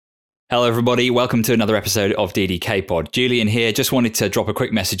Hello, everybody. Welcome to another episode of DDK Pod. Julian here. Just wanted to drop a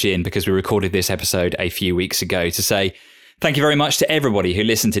quick message in because we recorded this episode a few weeks ago to say thank you very much to everybody who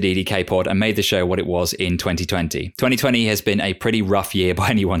listened to DDK Pod and made the show what it was in 2020. 2020 has been a pretty rough year by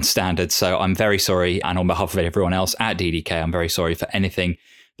anyone's standards, so I'm very sorry. And on behalf of everyone else at DDK, I'm very sorry for anything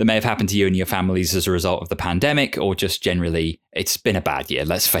that may have happened to you and your families as a result of the pandemic, or just generally, it's been a bad year,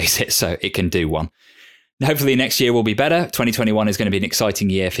 let's face it, so it can do one. Hopefully next year will be better. 2021 is going to be an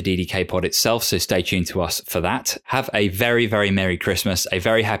exciting year for DDK Pod itself, so stay tuned to us for that. Have a very, very Merry Christmas, a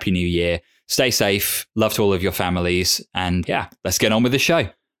very Happy New Year. Stay safe, love to all of your families, and yeah, let's get on with the show.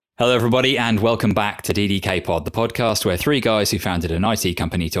 Hello, everybody, and welcome back to DDK Pod, the podcast where three guys who founded an IT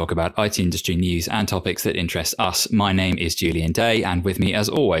company talk about IT industry news and topics that interest us. My name is Julian Day, and with me, as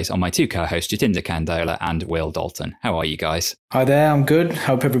always, are my two co-hosts, Jatinder Kandola and Will Dalton. How are you guys? Hi there, I'm good.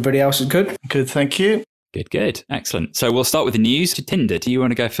 Hope everybody else is good. Good, thank you. Good. Excellent. So we'll start with the news. Jatinder, do you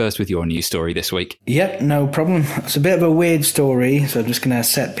want to go first with your news story this week? Yep, no problem. It's a bit of a weird story, so I'm just going to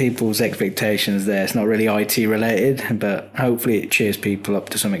set people's expectations there. It's not really IT related, but hopefully it cheers people up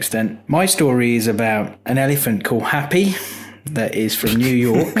to some extent. My story is about an elephant called Happy that is from New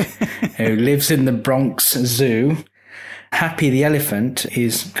York who lives in the Bronx Zoo. Happy the elephant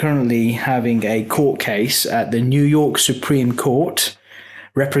is currently having a court case at the New York Supreme Court,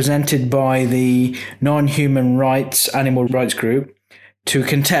 represented by the non-human rights animal rights group, to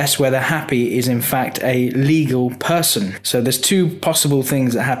contest whether Happy is in fact a legal person. So there's two possible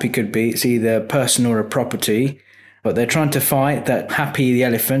things that Happy could be. It's either a person or a property, but they're trying to fight that Happy the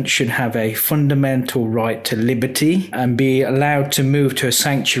elephant should have a fundamental right to liberty and be allowed to move to a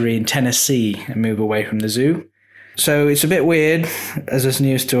sanctuary in Tennessee and move away from the zoo. So it's a bit weird as a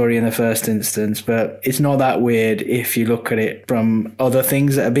news story in the first instance, but it's not that weird if you look at it from other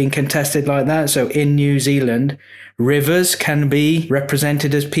things that are being contested like that. So in New Zealand, rivers can be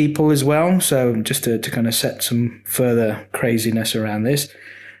represented as people as well. So just to kind of set some further craziness around this.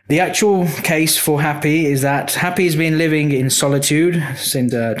 The actual case for Happy is that Happy has been living in solitude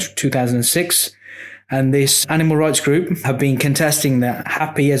since 2006. And this animal rights group have been contesting that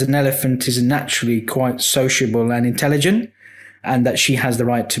Happy as an elephant is naturally quite sociable and intelligent, and that she has the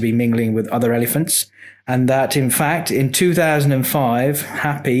right to be mingling with other elephants. And that, in fact, in 2005,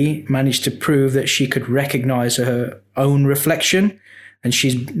 Happy managed to prove that she could recognize her own reflection, and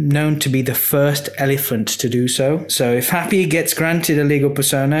she's known to be the first elephant to do so. So if Happy gets granted a legal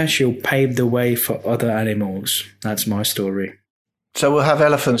persona, she'll pave the way for other animals. That's my story. So we'll have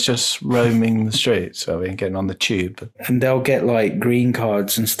elephants just roaming the streets, getting on the tube. And they'll get like green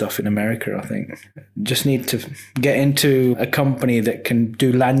cards and stuff in America, I think. Just need to get into a company that can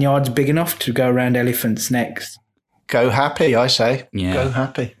do lanyards big enough to go around elephants' necks. Go Happy, I say. Yeah. Go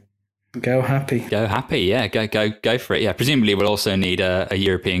Happy. Go Happy. Go Happy, yeah. Go for it. Yeah, presumably we'll also need a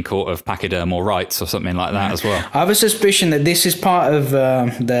European Court of Pachydermal Rights or something like that as well. I have a suspicion that this is part of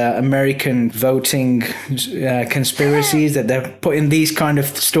the American voting conspiracies, that they're putting these kind of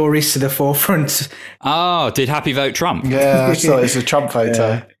stories to the forefront. Oh, did Happy vote Trump? Yeah, I thought it's a Trump photo.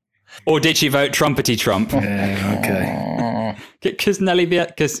 Yeah. Or did she vote Trumpety Trump? Yeah, okay.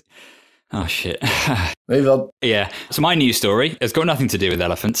 Because oh, shit. Move on. Yeah. So my news story has got nothing to do with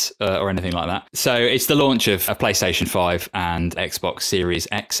elephants or anything like that. So it's the launch of a PlayStation 5 and Xbox Series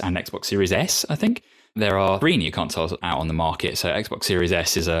X and Xbox Series S, I think. There are three new consoles out on the market. So Xbox Series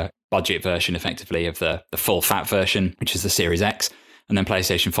S is a budget version, effectively, of the full fat version, which is the Series X. And then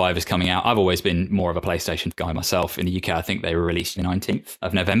PlayStation 5 is coming out. I've always been more of a PlayStation guy myself. In the UK, I think they were released the 19th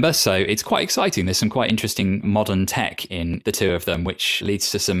of November. So it's quite exciting. There's some quite interesting modern tech in the two of them, which leads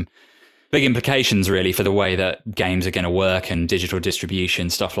to some big implications, really, for the way that games are going to work and digital distribution,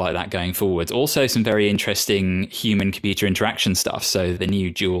 stuff like that going forwards. Also, some very interesting human-computer interaction stuff. So the new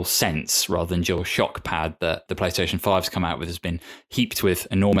Dual Sense, rather than Dual Shock pad that the PlayStation 5's come out with, has been heaped with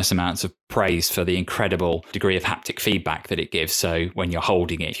enormous amounts of praise for the incredible degree of haptic feedback that it gives. So when you're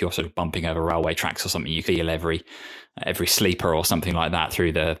holding it, if you're sort of bumping over railway tracks or something, you feel every sleeper or something like that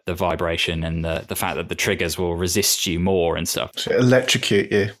through the vibration and the fact that the triggers will resist you more and stuff. So electrocute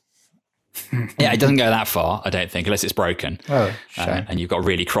you. Yeah, it doesn't go that far, I don't think, unless it's broken. Oh, shame. And you've got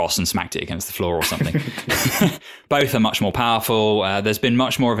really cross and smacked it against the floor or something. Both are much more powerful. There's been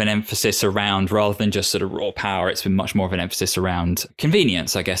much more of an emphasis around, rather than just sort of raw power, it's been much more of an emphasis around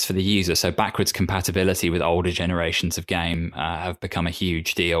convenience, I guess, for the user. So backwards compatibility with older generations of game have become a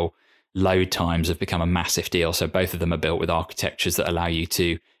huge deal. Load times have become a massive deal. So both of them are built with architectures that allow you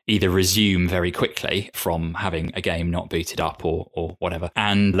to either resume very quickly from having a game not booted up or whatever.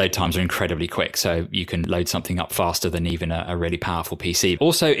 And load times are incredibly quick. So you can load something up faster than even a really powerful PC.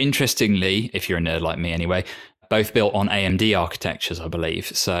 Also, interestingly, if you're a nerd like me anyway, both built on AMD architectures, I believe.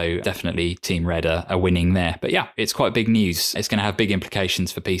 So definitely Team Red are winning there. But yeah, it's quite big news. It's going to have big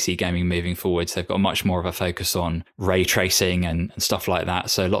implications for PC gaming moving forwards. They've got much more of a focus on ray tracing and stuff like that.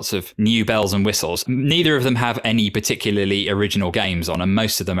 So lots of new bells and whistles. Neither of them have any particularly original games on, and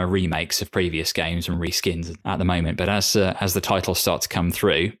most of them are remakes of previous games and reskins at the moment. But as the titles start to come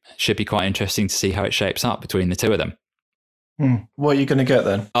through, it should be quite interesting to see how it shapes up between the two of them. What are you going to get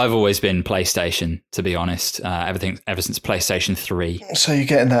then? I've always been PlayStation, to be honest. Ever since PlayStation 3. So you're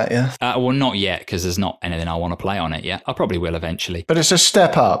getting that, yeah? Well, not yet, because there's not anything I want to play on it yet. I probably will eventually. But it's a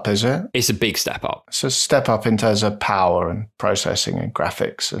step up, is it? It's a big step up. It's a step up in terms of power and processing and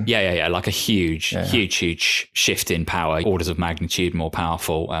graphics. And Yeah. Like a huge shift in power. Orders of magnitude more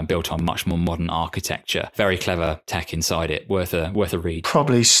powerful, built on much more modern architecture. Very clever tech inside it. Worth a read.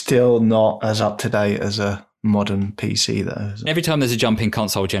 Probably still not as up to date as a modern PC though. Every time there's a jump in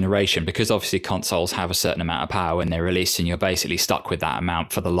console generation, because obviously consoles have a certain amount of power when they're released, and you're basically stuck with that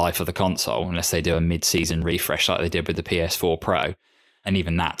amount for the life of the console, unless they do a mid-season refresh like they did with the PS4 Pro. And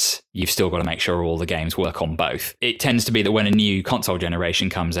even that, you've still got to make sure all the games work on both. It tends to be that when a new console generation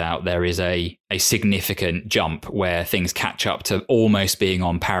comes out, there is a significant jump where things catch up to almost being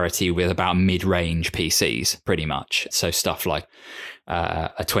on parity with about mid-range PCs, pretty much. So stuff like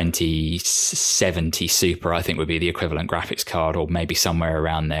a 2070 Super, I think, would be the equivalent graphics card, or maybe somewhere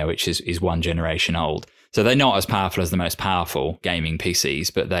around there, which is one generation old. So they're not as powerful as the most powerful gaming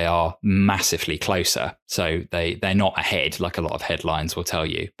PCs, but they are massively closer. So they're not ahead, like a lot of headlines will tell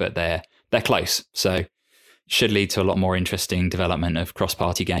you, but they're close. So should lead to a lot more interesting development of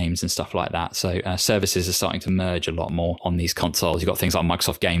cross-party games and stuff like that. So services are starting to merge a lot more on these consoles. You've got things like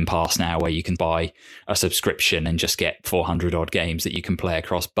Microsoft Game Pass now, where you can buy a subscription and just get 400 odd games that you can play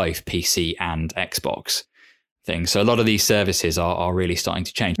across both PC and Xbox things. So a lot of these services are really starting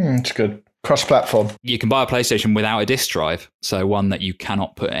to change. It's good. Cross-platform. You can buy a PlayStation without a disc drive, so one that you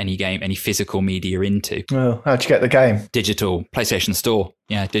cannot put any physical media into. Oh, how'd you get the game? Digital PlayStation Store.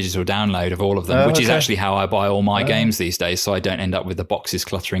 Yeah, digital download of all of them, which is actually how I buy all my games these days, so I don't end up with the boxes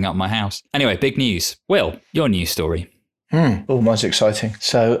cluttering up my house. Anyway, big news. Will, your news story. Oh, mine's exciting.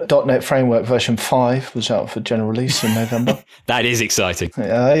 So .NET Framework version 5 was out for general release in November. That is exciting.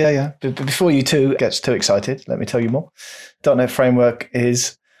 Yeah. But before you two gets too excited, let me tell you more. .NET Framework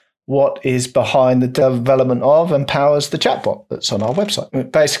is what is behind the development of and powers the chatbot that's on our website.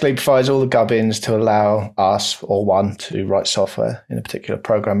 It basically provides all the gubbins to allow us or one to write software in a particular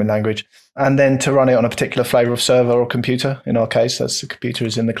programming language and then to run it on a particular flavor of server or computer. In our case, that's the computer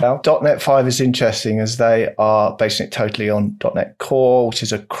is in the cloud. .NET 5 is interesting as they are basing it totally on .NET Core, which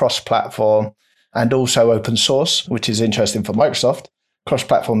is a cross-platform, and also open source, which is interesting for Microsoft.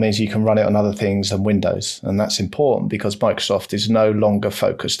 Cross-platform means you can run it on other things than Windows, and that's important because Microsoft is no longer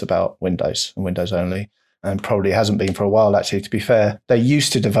focused about Windows and Windows only, and probably hasn't been for a while, actually, to be fair. They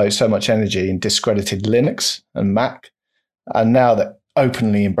used to devote so much energy in discredited Linux and Mac, and now they're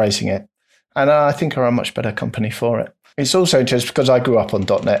openly embracing it, and I think are a much better company for it. It's also interesting because I grew up on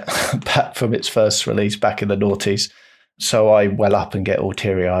 .NET back from its first release back in the noughties, so I well up and get all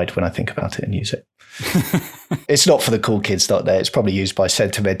teary-eyed when I think about it and use it. It's not for the cool kids .NET. It's probably used by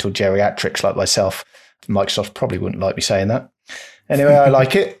sentimental geriatrics like myself. Microsoft probably wouldn't like me saying that. Anyway, I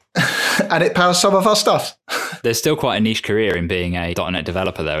like it. And it powers some of our stuff. There's still quite a niche career in being a .NET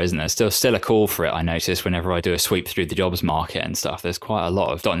developer, though, isn't there? Still a call for it, I notice, whenever I do a sweep through the jobs market and stuff. There's quite a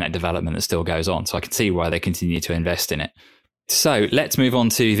lot of .NET development that still goes on. So I can see why they continue to invest in it. So let's move on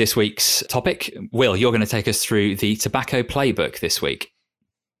to this week's topic. Will, you're going to take us through the Tobacco Playbook this week.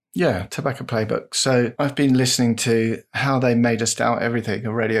 Yeah, Tobacco Playbook. So I've been listening to How They Made Us Doubt Everything,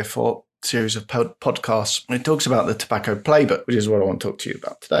 a Radio 4 series of podcasts. And it talks about the Tobacco Playbook, which is what I want to talk to you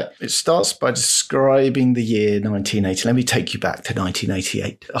about today. It starts by describing the year 1980. Let me take you back to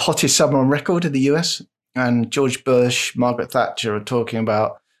 1988. The hottest summer on record in the US. And George Bush, Margaret Thatcher are talking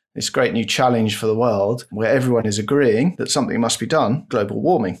about this great new challenge for the world where everyone is agreeing that something must be done, global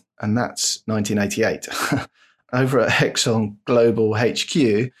warming. And that's 1988. Over at Exxon Global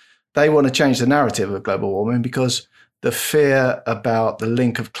HQ, they want to change the narrative of global warming because the fear about the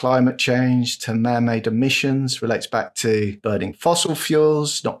link of climate change to man-made emissions relates back to burning fossil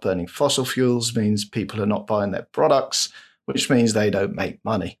fuels. Not burning fossil fuels means people are not buying their products, which means they don't make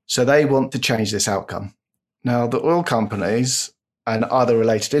money. So they want to change this outcome. Now, the oil companies and other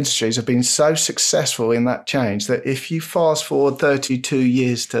related industries have been so successful in that change that if you fast forward 32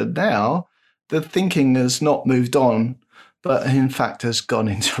 years to now, the thinking has not moved on, but in fact has gone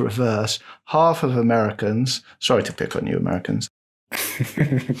into reverse. Half of Americans, sorry to pick on you Americans,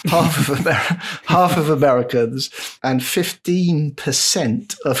 half of Americans and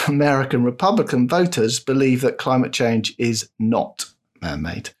 15% of American Republican voters believe that climate change is not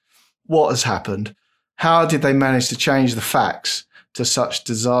man-made. What has happened? How did they manage to change the facts to such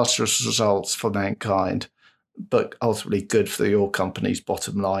disastrous results for mankind, but ultimately good for the oil company's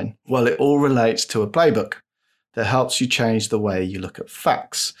bottom line? Well, it all relates to a playbook that helps you change the way you look at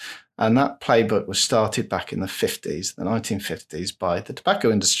facts. And that playbook was started back in the 1950s, by the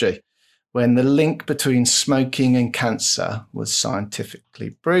tobacco industry, when the link between smoking and cancer was scientifically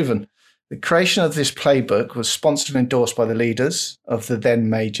proven. The creation of this playbook was sponsored and endorsed by the leaders of the then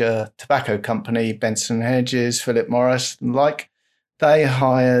major tobacco company, Benson & Hedges, Philip Morris, and the like. They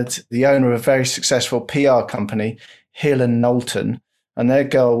hired the owner of a very successful PR company, Hill and Knowlton, and their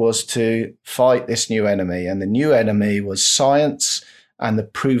goal was to fight this new enemy. And the new enemy was science and the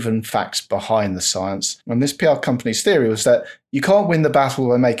proven facts behind the science. And this PR company's theory was that you can't win the battle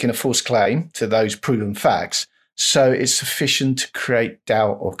by making a false claim to those proven facts. So it's sufficient to create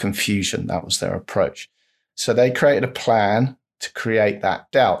doubt or confusion. That was their approach. So they created a plan to create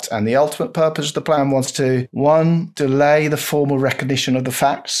that doubt. And the ultimate purpose of the plan was to, one, delay the formal recognition of the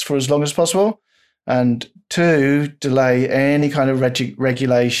facts for as long as possible, and two, delay any kind of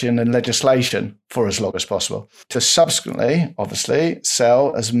regulation and legislation for as long as possible, to subsequently, obviously,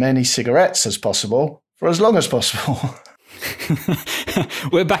 sell as many cigarettes as possible for as long as possible.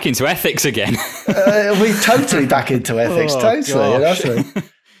 We're back into ethics again. We're totally back into ethics, totally.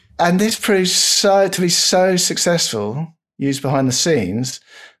 And this proves to be so successful, used behind the scenes,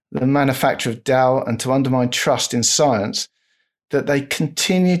 the manufacture of doubt and to undermine trust in science, that they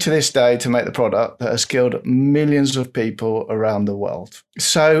continue to this day to make the product that has killed millions of people around the world.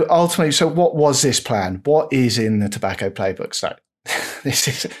 So ultimately, what was this plan? What is in the tobacco playbook? So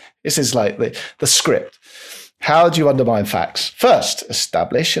this is like the script. How do you undermine facts? First,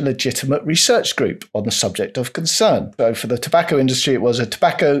 establish a legitimate research group on the subject of concern. So for the tobacco industry, it was a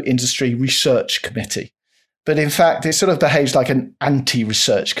Tobacco Industry Research Committee. But in fact, it sort of behaves like an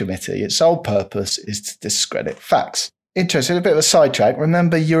anti-research committee. Its sole purpose is to discredit facts. Interesting, a bit of a sidetrack.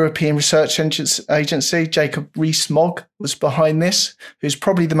 Remember European Research Agency? Jacob Rees-Mogg was behind this, who's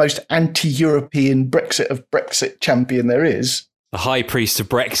probably the most anti-European Brexit champion there is. The high priest of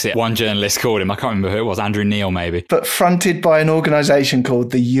Brexit, one journalist called him. I can't remember who it was, Andrew Neil maybe. But fronted by an organisation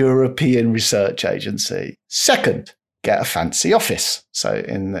called the European Research Agency. Second, get a fancy office. So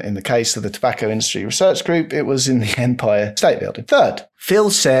in the case of the Tobacco Industry Research Group, it was in the Empire State Building. Third, Phil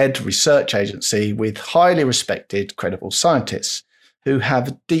said research agency with highly respected, credible scientists who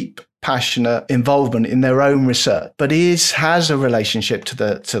have deep, passionate involvement in their own research, but has a relationship to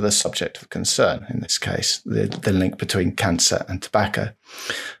the subject of concern, in this case, the link between cancer and tobacco.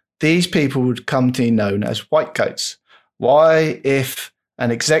 These people would come to be known as white coats. Why, if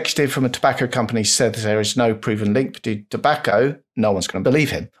an executive from a tobacco company said there is no proven link between tobacco, no one's going to believe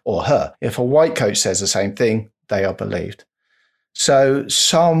him or her. If a white coat says the same thing, they are believed. So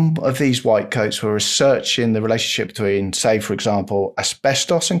some of these white coats were researching the relationship between, say, for example,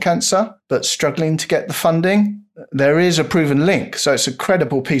 asbestos and cancer, but struggling to get the funding. There is a proven link. So it's a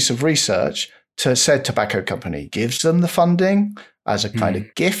credible piece of research to said tobacco company, gives them the funding as a kind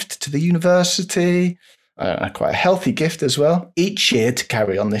of gift to the university, quite a healthy gift as well, each year to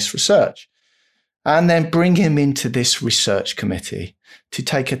carry on this research. And then bring him into this research committee to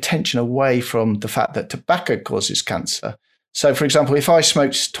take attention away from the fact that tobacco causes cancer. So, for example, if I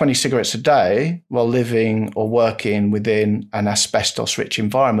smoked 20 cigarettes a day while living or working within an asbestos-rich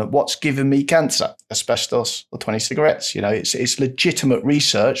environment, what's given me cancer? Asbestos or 20 cigarettes? You know, it's legitimate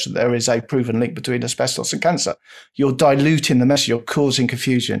research that there is a proven link between asbestos and cancer. You're diluting the message. You're causing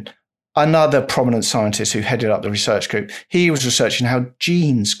confusion. Another prominent scientist who headed up the research group, he was researching how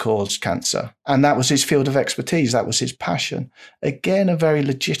genes caused cancer. And that was his field of expertise. That was his passion. Again, a very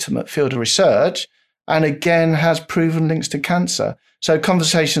legitimate field of research. And again, has proven links to cancer. So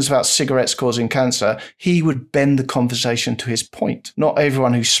conversations about cigarettes causing cancer, he would bend the conversation to his point. Not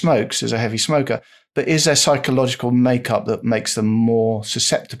everyone who smokes is a heavy smoker, but is there psychological makeup that makes them more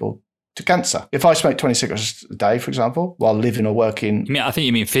susceptible to cancer? If I smoke 20 cigarettes a day, for example, while living or working... I think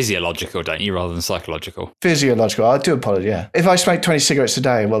you mean physiological, don't you, rather than psychological? Physiological, I do apologize, yeah. If I smoke 20 cigarettes a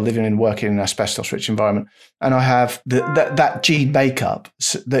day while living and working in an asbestos-rich environment, and I have that gene makeup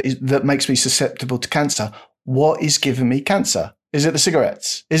that makes me susceptible to cancer, what is giving me cancer? Is it the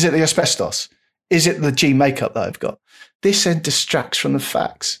cigarettes? Is it the asbestos? Is it the gene makeup that I've got? This then distracts from the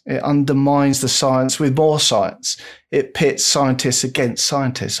facts. It undermines the science with more science. It pits scientists against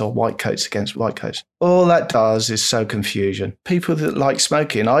scientists or white coats against white coats. All that does is sow confusion. People that like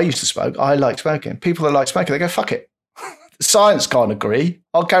smoking, I used to smoke, I like smoking. People that like smoking, they go, fuck it. The science can't agree.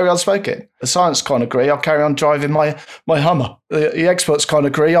 I'll carry on smoking. The science can't agree. I'll carry on driving my Hummer. The experts can't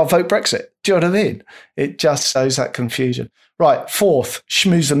agree. I'll vote Brexit. Do you know what I mean? It just shows that confusion. Right. Fourth,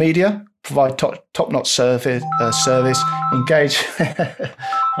 schmooze the media. Provide top-notch service. Engage.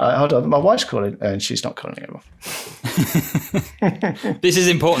 Right, hold on. My wife's calling, and she's not calling anymore. This is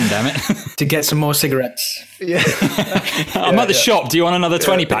important, damn it. To get some more cigarettes. Yeah. I'm at the shop. Do you want another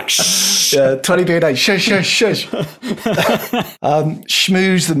 20 pack? Yeah, 20 beer a day. Shush.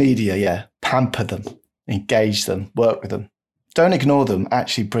 Schmooze the media, yeah. Pamper them. Engage them. Work with them. Don't ignore them.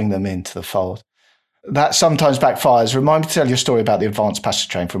 Actually bring them into the fold. That sometimes backfires. Remind me to tell you a story about the advanced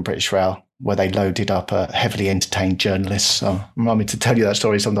passenger train from British Rail, where they loaded up a heavily entertained journalist. So remind me to tell you that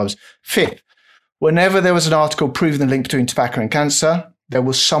story sometimes. Fifth, whenever there was an article proving the link between tobacco and cancer, there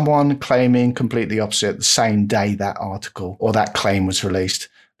was someone claiming completely opposite the same day that article or that claim was released.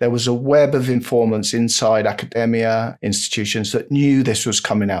 There was a web of informants inside academia, institutions that knew this was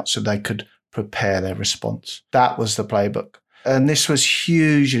coming out so they could prepare their response. That was the playbook. And this was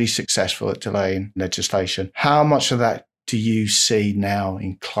hugely successful at delaying legislation. How much of that do you see now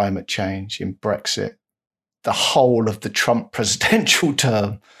in climate change, in Brexit, the whole of the Trump presidential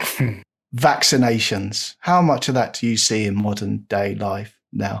term, vaccinations? How much of that do you see in modern day life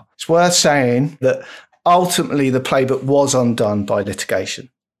now? It's worth saying that ultimately the playbook was undone by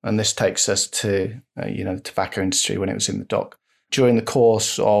litigation. And this takes us to, the tobacco industry when it was in the dock. During the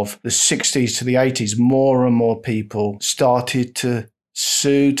course of the 60s to the 80s, more and more people started to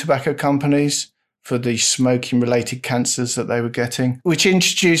sue tobacco companies for the smoking-related cancers that they were getting, which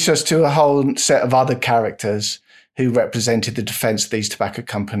introduced us to a whole set of other characters who represented the defense of these tobacco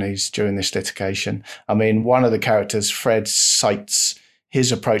companies during this litigation. I mean, one of the characters, Fred Seitz,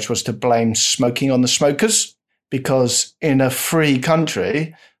 his approach was to blame smoking on the smokers because in a free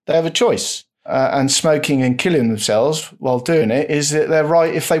country, they have a choice. And smoking and killing themselves while doing it is that they're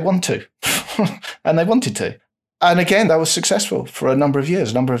right if they want to. And they wanted to. And again, that was successful for a number of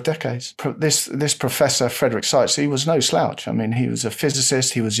years, a number of decades. This professor, Frederick Seitz, he was no slouch. I mean, he was a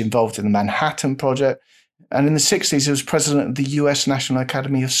physicist. He was involved in the Manhattan Project. And in the 60s, he was president of the US National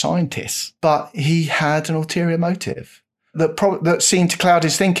Academy of Scientists. But he had an ulterior motive that seemed to cloud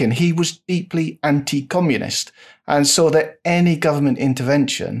his thinking. He was deeply anti-communist and saw that any government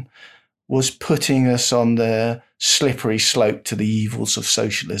intervention was putting us on the slippery slope to the evils of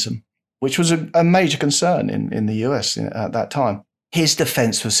socialism, which was a major concern in the US at that time. His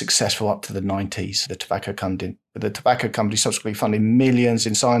defense was successful up to the 90s. The tobacco company subsequently funded millions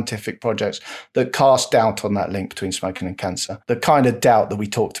in scientific projects that cast doubt on that link between smoking and cancer, the kind of doubt that we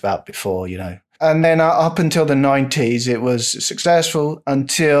talked about before, And then up until the 90s, it was successful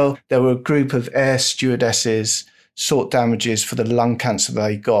until there were a group of air stewardesses sought damages for the lung cancer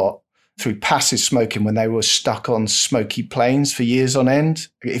they got through passive smoking when they were stuck on smoky planes for years on end.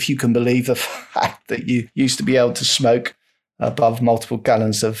 If you can believe the fact that you used to be able to smoke above multiple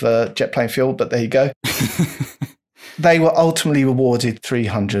gallons of jet plane fuel, but there you go. They were ultimately rewarded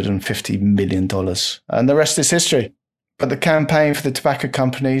 $350 million. And the rest is history. But the campaign for the tobacco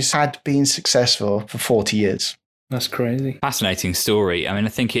companies had been successful for 40 years. That's crazy. Fascinating story. I mean, I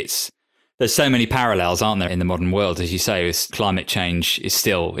think there's so many parallels, aren't there, in the modern world? As you say, climate change is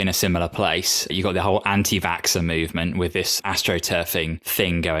still in a similar place. You've got the whole anti-vaxxer movement with this astroturfing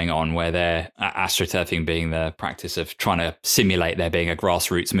thing going on, where astroturfing being the practice of trying to simulate there being a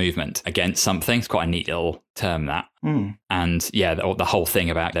grassroots movement against something. It's quite a neat little term, that. And yeah, the whole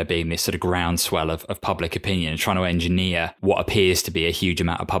thing about there being this sort of groundswell of public opinion, trying to engineer what appears to be a huge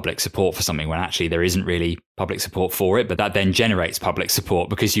amount of public support for something when actually there isn't really public support for it, but that then generates public support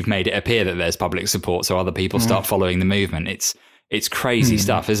because you've made it appear that there's public support, so other people start following the movement. It's crazy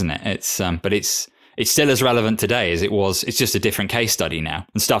stuff, isn't it? But it's still as relevant today as it was. It's just a different case study now.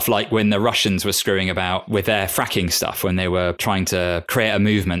 And stuff like when the Russians were screwing about with their fracking stuff, when they were trying to create a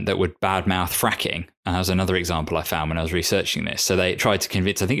movement that would badmouth fracking. And that was another example I found when I was researching this. So they tried to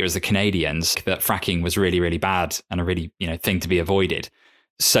convince, I think it was the Canadians, that fracking was really, really bad and a really, thing to be avoided,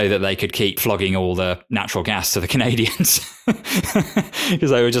 so that they could keep flogging all the natural gas to the Canadians.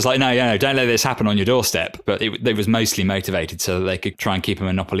 Because they were just like, no, don't let this happen on your doorstep. But it was mostly motivated so that they could try and keep a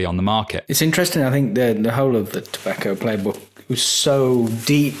monopoly on the market. It's interesting. I think the whole of the tobacco playbook was so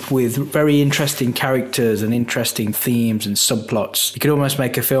deep with very interesting characters and interesting themes and subplots. You could almost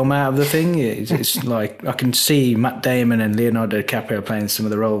make a film out of the thing. It's like, I can see Matt Damon and Leonardo DiCaprio playing some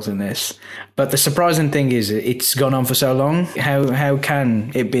of the roles in this. But the surprising thing is it's gone on for so long. How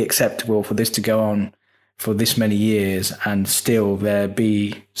can it be acceptable for this to go on for this many years and still there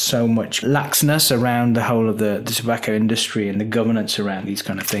be so much laxness around the whole of the tobacco industry and the governance around these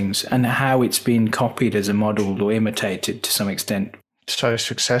kind of things, and how it's been copied as a model or imitated to some extent. So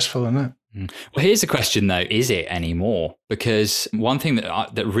successful, isn't it? Well, here's the question, though. Is it anymore? Because one thing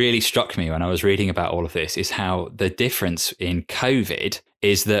that really struck me when I was reading about all of this is how the difference in COVID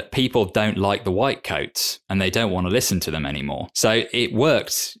is that people don't like the white coats and they don't want to listen to them anymore. So it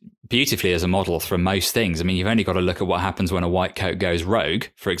worked beautifully as a model for most things. I mean, you've only got to look at what happens when a white coat goes rogue.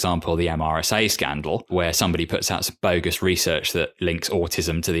 For example, the MRSA scandal, where somebody puts out some bogus research that links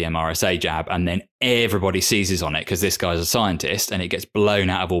autism to the MRSA jab, and then everybody seizes on it because this guy's a scientist, and it gets blown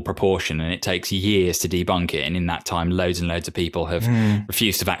out of all proportion, and it takes years to debunk it. And in that time, loads and loads of people have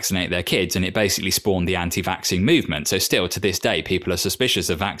refused to vaccinate their kids, and it basically spawned the anti-vaccine movement. So still to this day, people are suspicious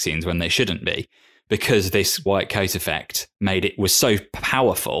of vaccines when they shouldn't be, because this white coat effect was so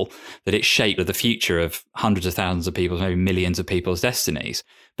powerful that it shaped the future of hundreds of thousands of people's, maybe millions of people's destinies.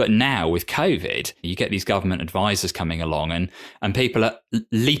 But now with COVID, you get these government advisors coming along, and people are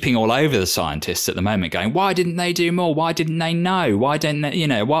leaping all over the scientists at the moment, going, why didn't they do more? Why didn't they know? Why didn't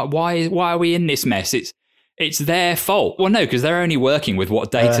they, why are we in this mess? It's their fault. Well, no, because they're only working with what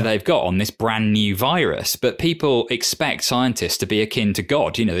data they've got on this brand new virus. But people expect scientists to be akin to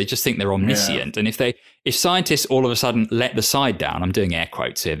God. They just think they're omniscient. Yeah. And if scientists all of a sudden let the side down, I'm doing air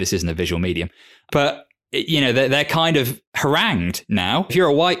quotes here, this isn't a visual medium, but they're kind of harangued now. If you're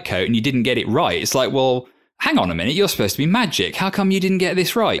a white coat and you didn't get it right, it's like, well, hang on a minute, you're supposed to be magic. How come you didn't get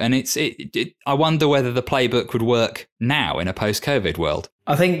this right? And I wonder whether the playbook would work now in a post-COVID world.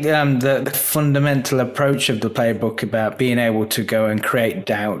 I think the fundamental approach of the playbook about being able to go and create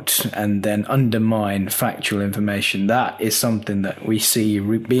doubt and then undermine factual information, that is something that we see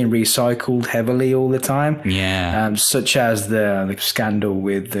being recycled heavily all the time. Yeah. Such as the scandal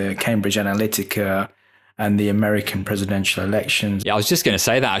with Cambridge Analytica and the American presidential elections. Yeah, I was just going to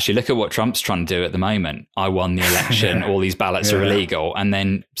say that, actually. Look at what Trump's trying to do at the moment. I won the election, all these ballots are illegal, and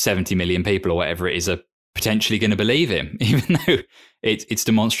then 70 million people or whatever it is are potentially going to believe him, even though it's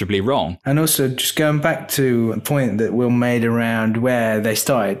demonstrably wrong. And also, just going back to a point that Will made around where they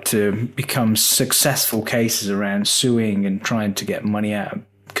started to become successful cases around suing and trying to get money out of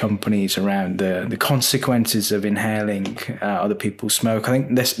companies around the consequences of inhaling other people's smoke. I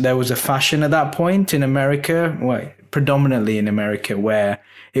think there was a fashion at that point in America, predominantly in America, where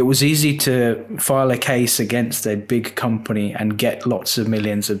it was easy to file a case against a big company and get lots of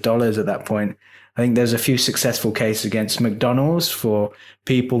millions of dollars at that point. I think there's a few successful cases against McDonald's for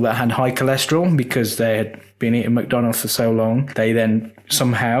people that had high cholesterol because they had been eating McDonald's for so long. They then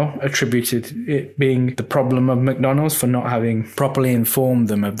somehow attributed it being the problem of McDonald's for not having properly informed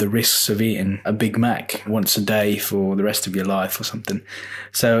them of the risks of eating a Big Mac once a day for the rest of your life or something.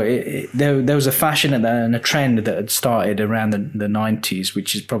 So there was a fashion and a trend that had started around the 90s,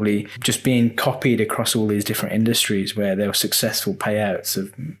 which is probably just being copied across all these different industries where there were successful payouts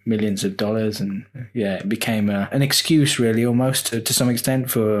of millions of dollars. And it became an excuse really almost to some extent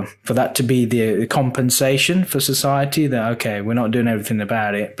for that to be the compensation for society, that, okay, we're not doing everything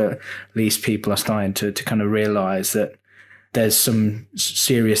about it, but at least people are starting to kind of realize that there's some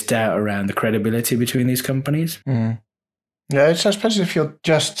serious doubt around the credibility between these companies. Yeah, I suppose if you're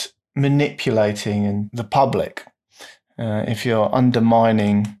just manipulating the public, if you're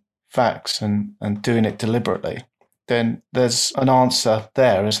undermining facts and doing it deliberately, then there's an answer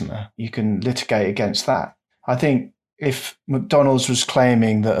there, isn't there? You can litigate against that. I think if McDonald's was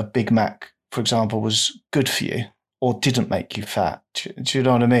claiming that a Big Mac, for example, was good for you or didn't make you fat, do you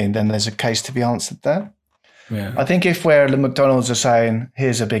know what I mean? Then there's a case to be answered there. Yeah. I think if where the McDonald's are saying,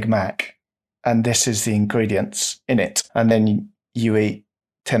 here's a Big Mac and this is the ingredients in it, and then you eat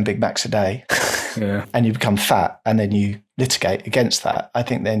 10 Big Macs a day and you become fat and then you litigate against that, I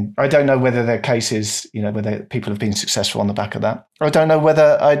think then, I don't know whether there are cases, whether people have been successful on the back of that. I don't know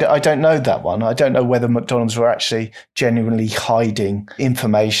whether, I don't know that one. I don't know whether McDonald's were actually genuinely hiding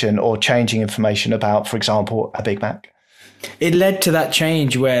information or changing information about, for example, a Big Mac. It led to that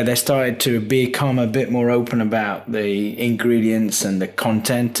change where they started to become a bit more open about the ingredients and the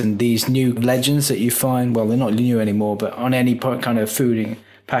content and these new legends that you find. Well, they're not new anymore, but on any kind of food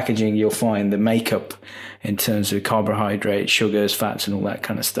packaging, you'll find the makeup in terms of carbohydrates, sugars, fats, and all that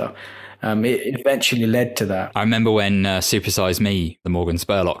kind of stuff. It eventually led to that. I remember when Super Size Me, the Morgan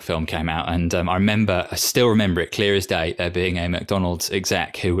Spurlock film, came out, and I still remember it clear as day, there being a McDonald's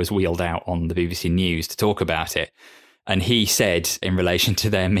exec who was wheeled out on the BBC News to talk about it. And he said in relation to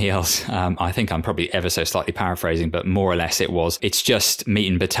their meals, I think I'm probably ever so slightly paraphrasing, but more or less it's just meat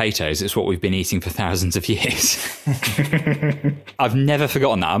and potatoes. It's what we've been eating for thousands of years. I've never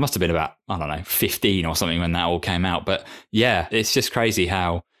forgotten that. I must have been about, 15 or something when that all came out. But yeah, it's just crazy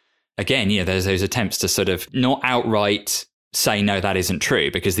how, again, there's those attempts to sort of not outright say, no, that isn't true,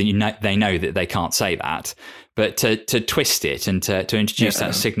 because they know that they can't say that, but to twist it and to introduce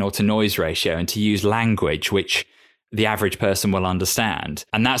that signal to noise ratio and to use language which the average person will understand.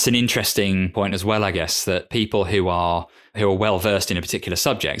 And that's an interesting point as well, I guess, that people who are well versed in a particular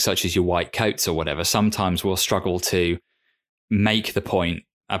subject, such as your white coats or whatever, sometimes will struggle to make the point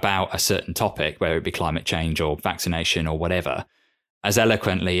about a certain topic, whether it be climate change or vaccination or whatever, as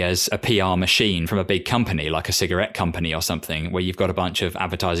eloquently as a PR machine from a big company like a cigarette company or something, where you've got a bunch of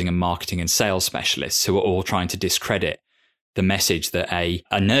advertising and marketing and sales specialists who are all trying to discredit the message that a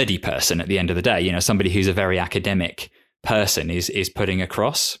nerdy person at the end of the day, somebody who's a very academic person is putting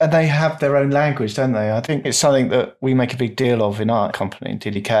across. And they have their own language, don't they? I think it's something that we make a big deal of in our company, in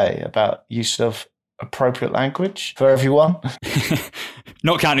DDK, about use of appropriate language for everyone.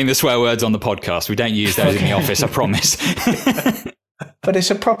 Not counting the swear words on the podcast. We don't use those in the office, I promise. But it's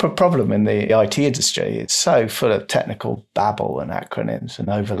a proper problem in the IT industry. It's so full of technical babble and acronyms and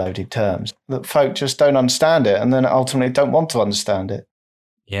overloaded terms that folk just don't understand it, and then ultimately don't want to understand it.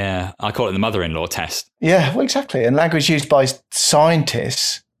 Yeah, I call it the mother-in-law test. Yeah, well, exactly. And language used by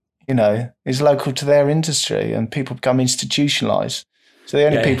scientists, is local to their industry, and people become institutionalized. So the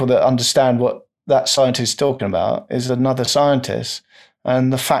only people that understand what that scientist is talking about is another scientist,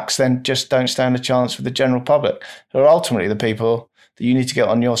 and the facts then just don't stand a chance with the general public, who are ultimately the people that you need to get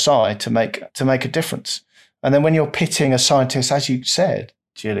on your side to make a difference. And then when you're pitting a scientist, as you said,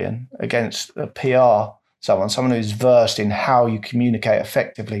 Julian, against a PR, someone who's versed in how you communicate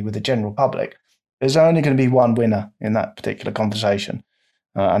effectively with the general public, there's only going to be one winner in that particular conversation,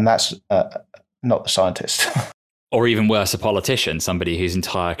 and that's not the scientist. Or even worse, a politician, somebody whose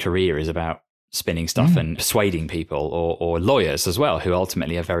entire career is about spinning stuff and persuading people, or lawyers as well, who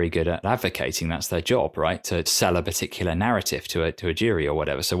ultimately are very good at advocating. That's their job, right? To sell a particular narrative to a jury or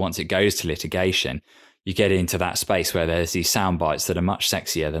whatever. So once it goes to litigation, you get into that space where there's these sound bites that are much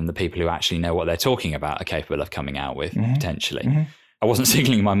sexier than the people who actually know what they're talking about are capable of coming out with, potentially. I wasn't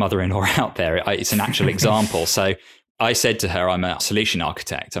singling my mother-in-law out there. It's an actual example. So I said to her, I'm a solution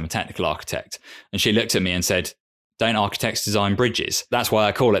architect. I'm a technical architect. And she looked at me and said, don't architects design bridges? That's why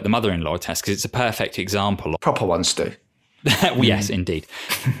I call it the mother-in-law test, because it's a perfect example. Proper ones do. Well, yes, indeed.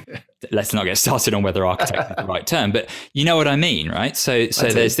 Let's not get started on whether architect is the right term, but you know what I mean, right? So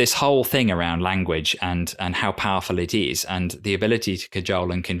there's this whole thing around language and how powerful it is, and the ability to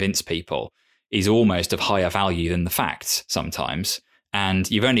cajole and convince people is almost of higher value than the facts sometimes.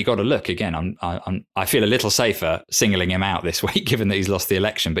 And you've only got to look, again, I feel a little safer singling him out this week, given that he's lost the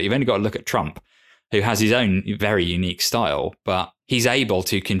election, but you've only got to look at Trump, who has his own very unique style, but he's able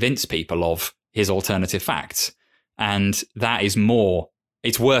to convince people of his alternative facts. And that is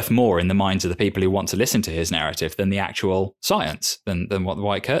it's worth more in the minds of the people who want to listen to his narrative than the actual science, than what the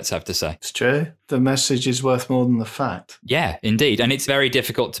white coats have to say. It's true. The message is worth more than the fact. Yeah, indeed. And it's very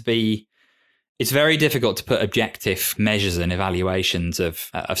difficult to put objective measures and evaluations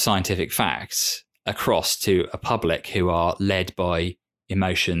of scientific facts across to a public who are led by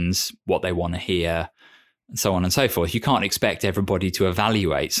emotions, what they want to hear, and so on and so forth. You can't expect everybody to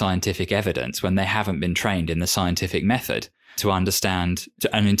evaluate scientific evidence when they haven't been trained in the scientific method to understand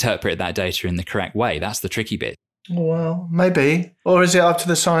and interpret that data in the correct way. That's the tricky bit. Well, maybe. Or is it up to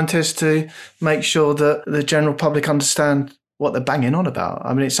the scientists to make sure that the general public understand what they're banging on about?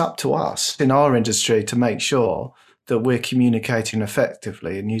 I mean, it's up to us in our industry to make sure that we're communicating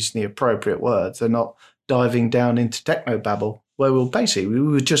effectively and using the appropriate words and not diving down into technobabble, where we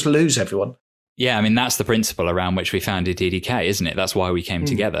would just lose everyone. Yeah, I mean, that's the principle around which we founded DDK, isn't it? That's why we came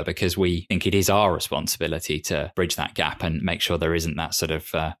together, because we think it is our responsibility to bridge that gap and make sure there isn't that sort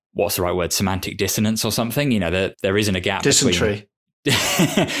of, what's the right word, semantic dissonance or something? There isn't a gap Dysentery.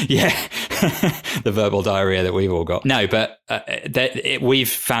 Yeah, the verbal diarrhea that we've all got. No, but we've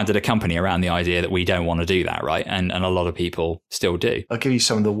founded a company around the idea that we don't want to do that, right? And a lot of people still do. I'll give you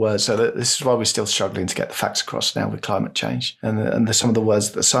some of the words. So this is why we're still struggling to get the facts across now with climate change. And there's some of the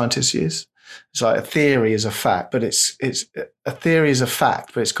words that scientists use. It's like a theory is a fact, but it's a theory is a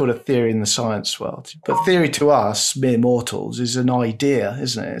fact, but it's called a theory in the science world. But theory to us, mere mortals, is an idea,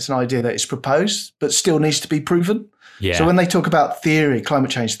 isn't it? It's an idea that is proposed, but still needs to be proven. Yeah. So when they talk about theory, climate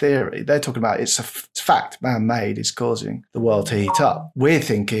change theory, they're talking about it's a fact, man-made, is causing the world to heat up. We're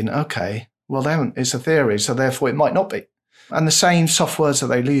thinking, okay, well, it's a theory, so therefore it might not be. And the same soft words that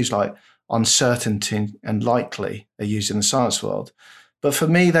they use, like uncertainty and likely are used in the science world. But for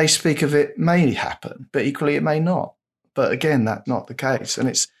me, they speak of it may happen, but equally it may not. But again, that's not the case. And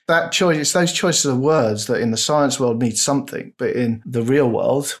it's that choice, it's those choices of words that in the science world mean something, but in the real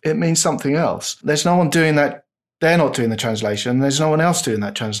world, it means something else. There's no one doing that. They're not doing the translation. There's no one else doing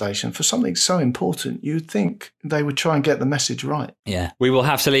that translation. For something so important, you'd think they would try and get the message right. Yeah, we will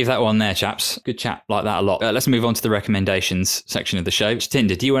have to leave that one there, chaps. Good chat, like that a lot. Let's move on to the recommendations section of the show.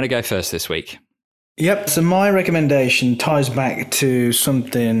 Tinder, do you want to go first this week? Yep. So my recommendation ties back to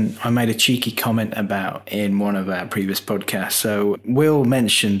something I made a cheeky comment about in one of our previous podcasts. So Will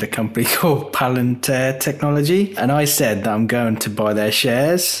mentioned a company called Palantir Technology, and I said that I'm going to buy their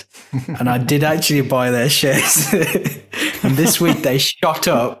shares, and I did actually buy their shares. And this week they shot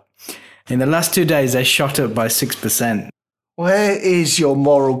up. In the last 2 days, they shot up by 6%. Where is your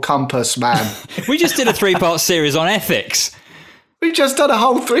moral compass, man? We just did a 3-part series on ethics. We just done a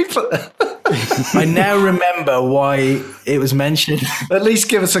whole 3. I now remember why it was mentioned. At least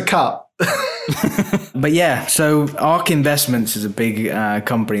give us a cut. But yeah, so ARK Investments is a big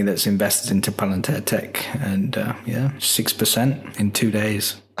company that's invested into Palantir Tech, and 6% in 2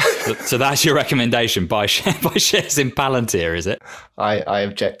 days. So that's your recommendation, buy shares in Palantir, is it? I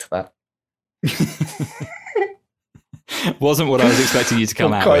object to that. Wasn't what I was expecting you to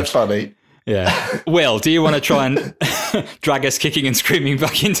come out quite with. Funny. Yeah. Will, do you want to try and drag us kicking and screaming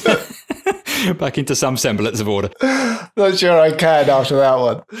back into some semblance of order? Not sure I can after that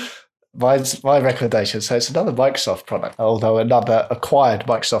one. My recommendation, so it's another Microsoft product, although another acquired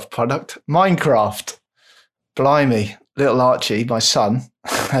Microsoft product, Minecraft. Blimey, little Archie, my son,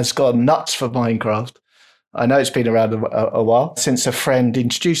 has gone nuts for Minecraft. I know it's been around a while since a friend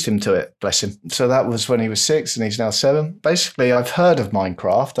introduced him to it, bless him. So that was when he was 6 and he's now 7. Basically, I've heard of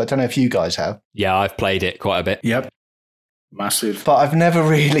Minecraft. I don't know if you guys have. Yeah, I've played it quite a bit. Yep. Massive. But I've never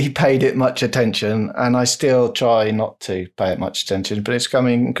really paid it much attention, and I still try not to pay it much attention. But it's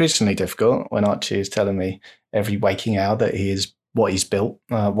becoming increasingly difficult when Archie is telling me every waking hour that he is what he's built,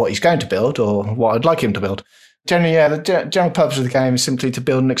 what he's going to build, or what I'd like him to build. Generally, yeah, the general purpose of the game is simply to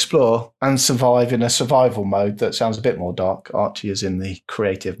build and explore and survive in a survival mode that sounds a bit more dark. Archie is in the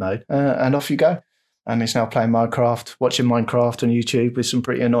creative mode, and off you go. And he's now playing Minecraft, watching Minecraft on YouTube with some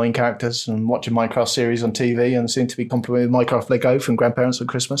pretty annoying characters, and watching Minecraft series on TV, and soon to be complimented with Minecraft Lego from grandparents at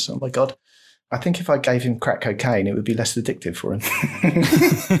Christmas. Oh my God. I think if I gave him crack cocaine, it would be less addictive for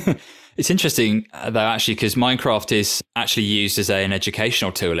him. It's interesting, though, actually, because Minecraft is actually used as an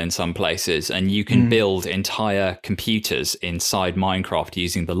educational tool in some places, and you can build entire computers inside Minecraft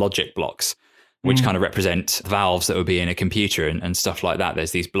using the logic blocks, which kind of represent valves that would be in a computer and stuff like that.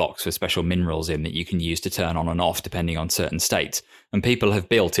 There's these blocks with special minerals in that you can use to turn on and off depending on certain states. And people have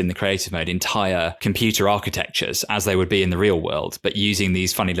built in the creative mode entire computer architectures as they would be in the real world, but using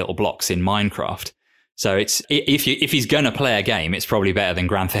these funny little blocks in Minecraft. So it's if he's going to play a game, it's probably better than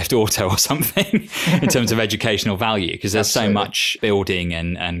Grand Theft Auto or something in terms of educational value, because there's so much building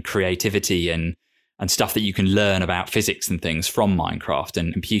and creativity and stuff that you can learn about physics and things from Minecraft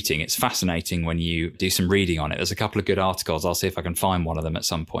and computing. It's fascinating when you do some reading on it. There's a couple of good articles. I'll see if I can find one of them at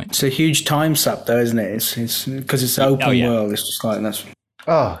some point. It's a huge time sap, though, isn't it? It's because it's open world. It's just like that's.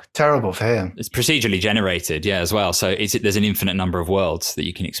 Oh, terrible for him. It's procedurally generated, as well. So there's an infinite number of worlds that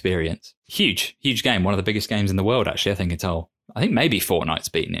you can experience. Huge game. One of the biggest games in the world, actually. I think maybe Fortnite's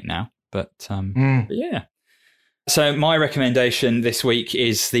beaten it now. But yeah. So my recommendation this week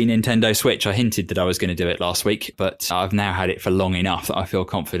is the Nintendo Switch. I hinted that I was going to do it last week, but I've now had it for long enough that I feel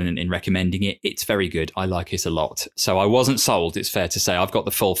confident in recommending it. It's very good. I like it a lot. So I wasn't sold, it's fair to say. I've got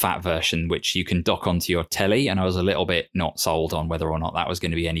the full fat version, which you can dock onto your telly, and I was a little bit not sold on whether or not that was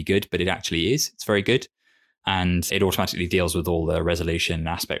going to be any good, but it actually is. It's very good. And it automatically deals with all the resolution,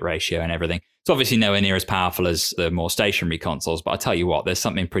 aspect ratio and everything. It's obviously nowhere near as powerful as the more stationary consoles, but I tell you what, there's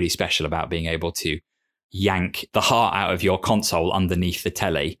something pretty special about being able to yank the heart out of your console underneath the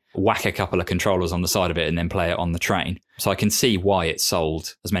telly, whack a couple of controllers on the side of it, and then play it on the train. So I can see why it's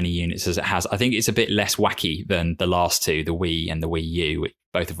sold as many units as it has. I think it's a bit less wacky than the last two, the Wii and the Wii U,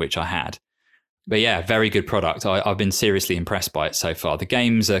 both of which I had. But yeah, very good product. I've been seriously impressed by it so far. The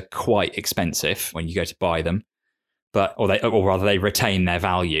games are quite expensive when you go to buy them, or rather they retain their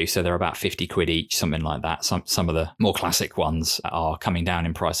value. So they're about 50 quid each, something like that. Some of the more classic ones are coming down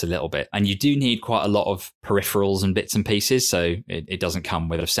in price a little bit. And you do need quite a lot of peripherals and bits and pieces. So it doesn't come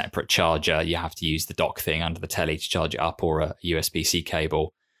with a separate charger. You have to use the dock thing under the telly to charge it up, or a USB-C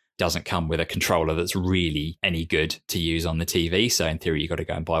cable. Doesn't come with a controller that's really any good to use on the TV. So in theory, you've got to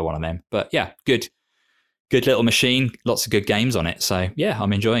go and buy one of them. But yeah, good little machine. Lots of good games on it. So yeah,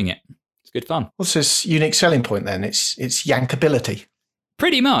 I'm enjoying it. Good fun. What's his unique selling point then? It's yankability.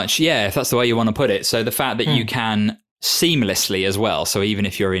 Pretty much, yeah, if that's the way you want to put it. So the fact that you can seamlessly as well, so even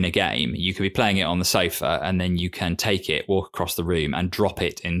if you're in a game, you could be playing it on the sofa and then you can take it, walk across the room and drop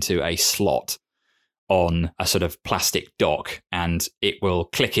it into a slot on a sort of plastic dock, and it will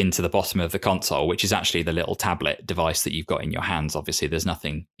click into the bottom of the console, which is actually the little tablet device that you've got in your hands. Obviously, there's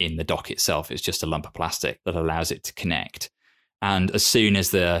nothing in the dock itself. It's just a lump of plastic that allows it to connect. And as soon as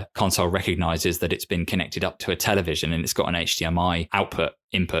the console recognizes that it's been connected up to a television and it's got an HDMI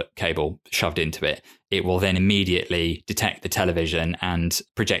input cable shoved into it, it will then immediately detect the television and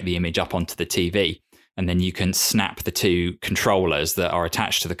project the image up onto the TV. And then you can snap the two controllers that are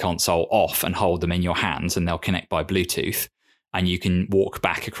attached to the console off and hold them in your hands, and they'll connect by Bluetooth. And you can walk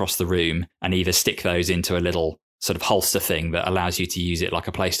back across the room and either stick those into a little sort of holster thing that allows you to use it like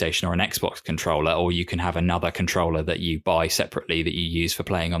a PlayStation or an Xbox controller, or you can have another controller that you buy separately that you use for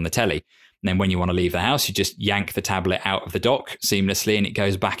playing on the telly. And then when you want to leave the house, you just yank the tablet out of the dock seamlessly and it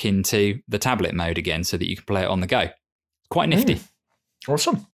goes back into the tablet mode again so that you can play it on the go. Quite nifty.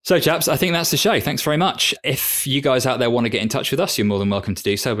 Awesome. So, chaps, I think that's the show. Thanks very much. If you guys out there want to get in touch with us, you're more than welcome to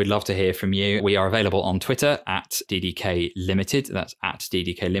do so. We'd love to hear from you. We are available on Twitter at DDK Limited. That's at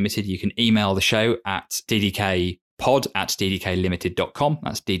DDK Limited. You can email the show at ddkpod@ddklimited.com.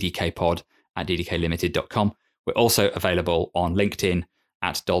 That's ddkpod@ddklimited.com. We're also available on LinkedIn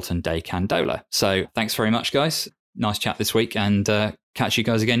at Dalton Day Candola. So thanks very much, guys. Nice chat this week, and catch you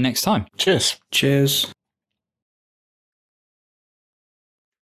guys again next time. Cheers. Cheers.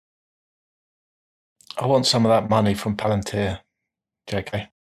 I want some of that money from Palantir, JK.